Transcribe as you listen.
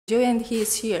And he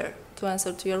is here to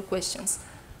answer to your questions.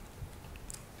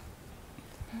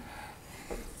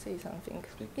 Say something.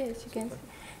 Yes, you can.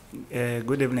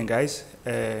 Good evening, guys.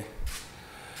 I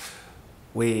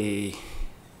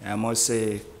must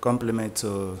say compliment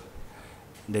to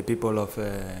the people of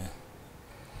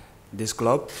this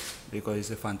club, because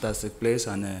it's a fantastic place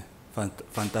and a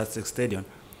fantastic stadium.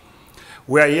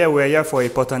 We are here for an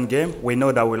important game. We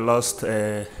know that we lost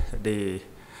the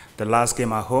last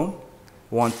game at home,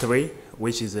 1-3,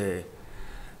 which is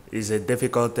a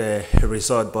difficult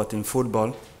result, but in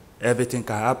football, everything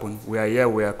can happen. We are here,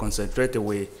 we are concentrated,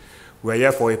 we are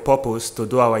here for a purpose, to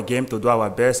do our game, to do our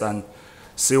best, and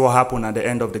see what happens at the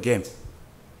end of the game.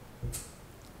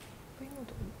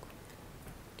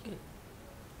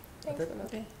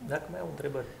 Dacă mai au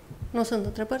întrebări. Nu sunt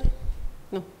întrebări?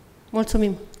 Nu.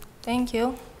 Mulțumim. Thank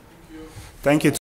you. Thank you.